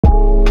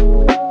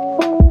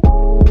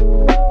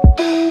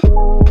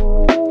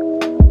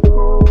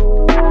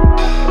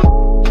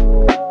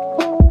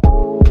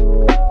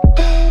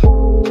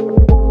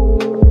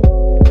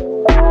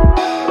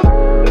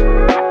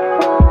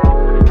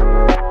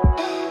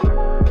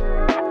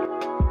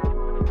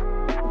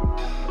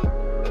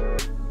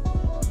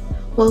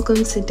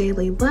Welcome to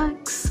Daily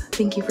Lux.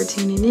 Thank you for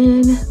tuning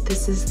in.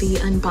 This is the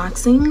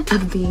unboxing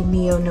of the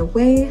NeoNoe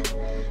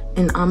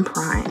in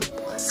Empreinte.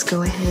 Let's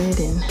go ahead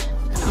and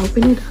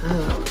open it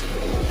up.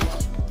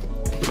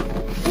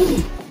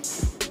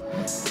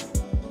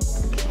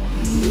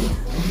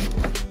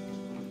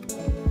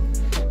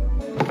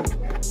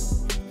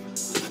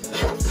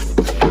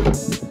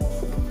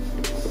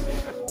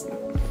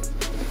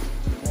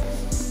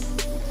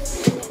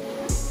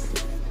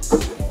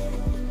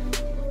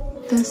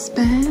 This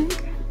bag.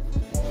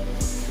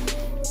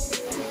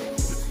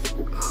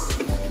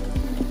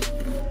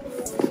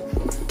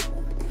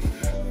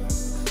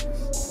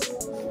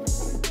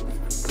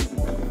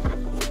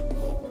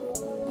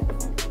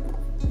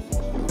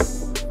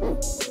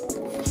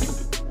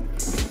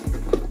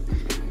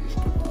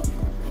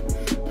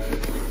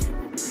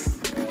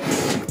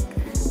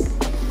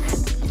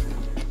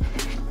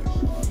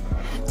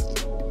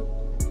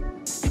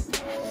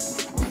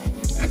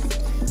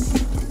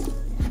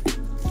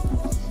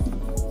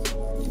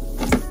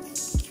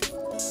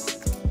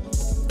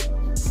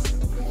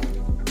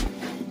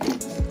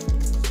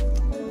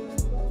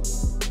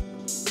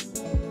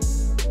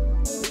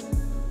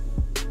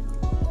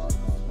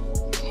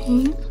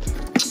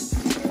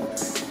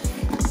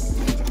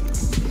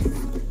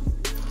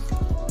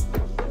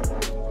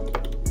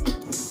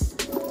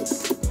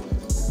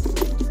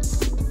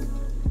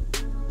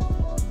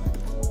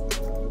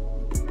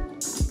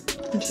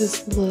 I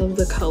just love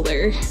the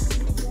color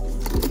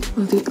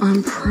of the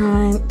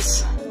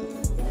Empreinte.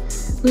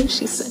 Ooh,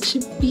 she's such a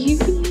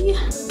beauty.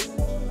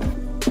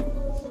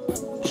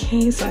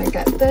 Okay, so I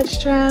got that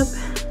strap.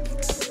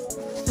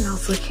 It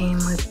also came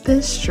with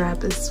this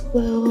strap as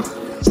well.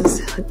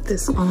 Just hook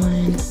this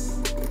on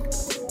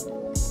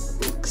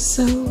like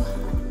so.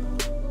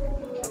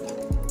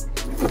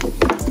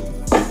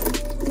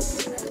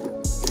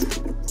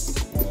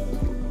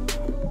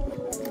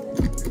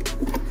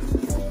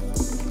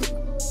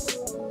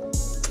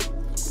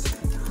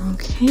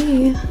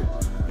 Okay.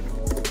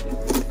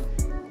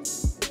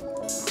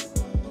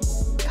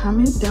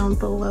 Comment down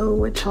below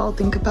what y'all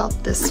think about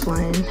this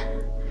one.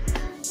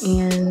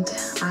 And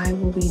I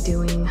will be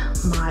doing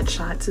mod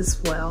shots as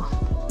well.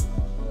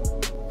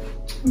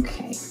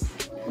 Okay,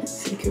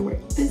 so you can wear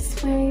it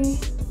this way,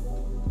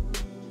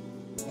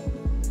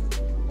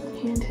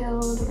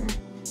 handheld or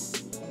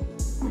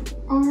on your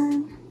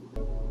arm,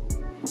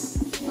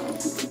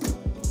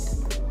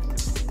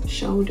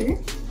 shoulder.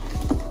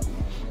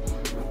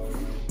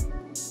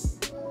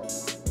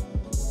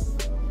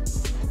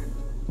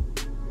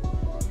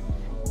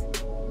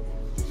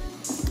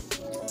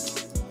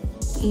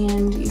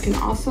 And you can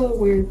also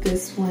wear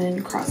this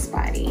one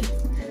crossbody.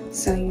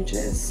 So you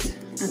just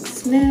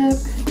unsnap,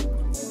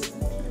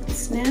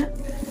 snap,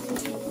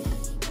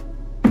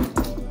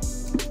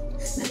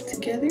 snap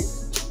together.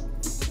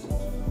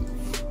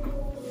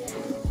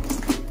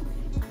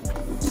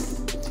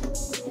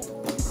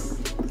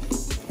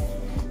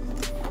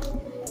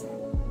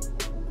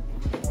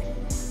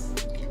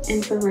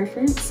 And for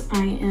reference,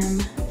 I am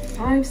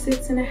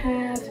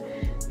 5'6½",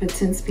 but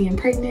since being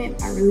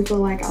pregnant, I really feel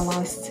like I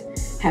lost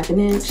half an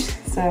inch.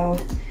 So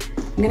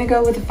I'm gonna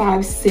go with a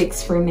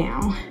 5'6" for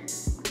now.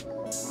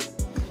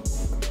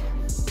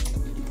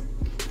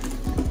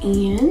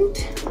 And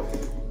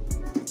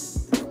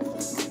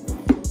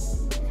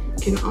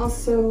you can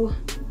also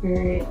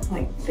wear it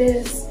like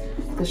this,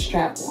 the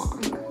strap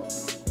long.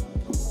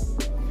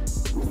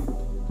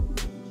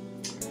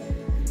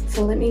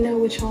 So let me know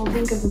what y'all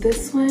think of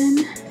this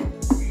one.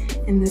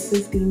 And this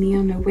is the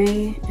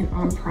NeoNoe in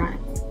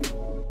Empreinte.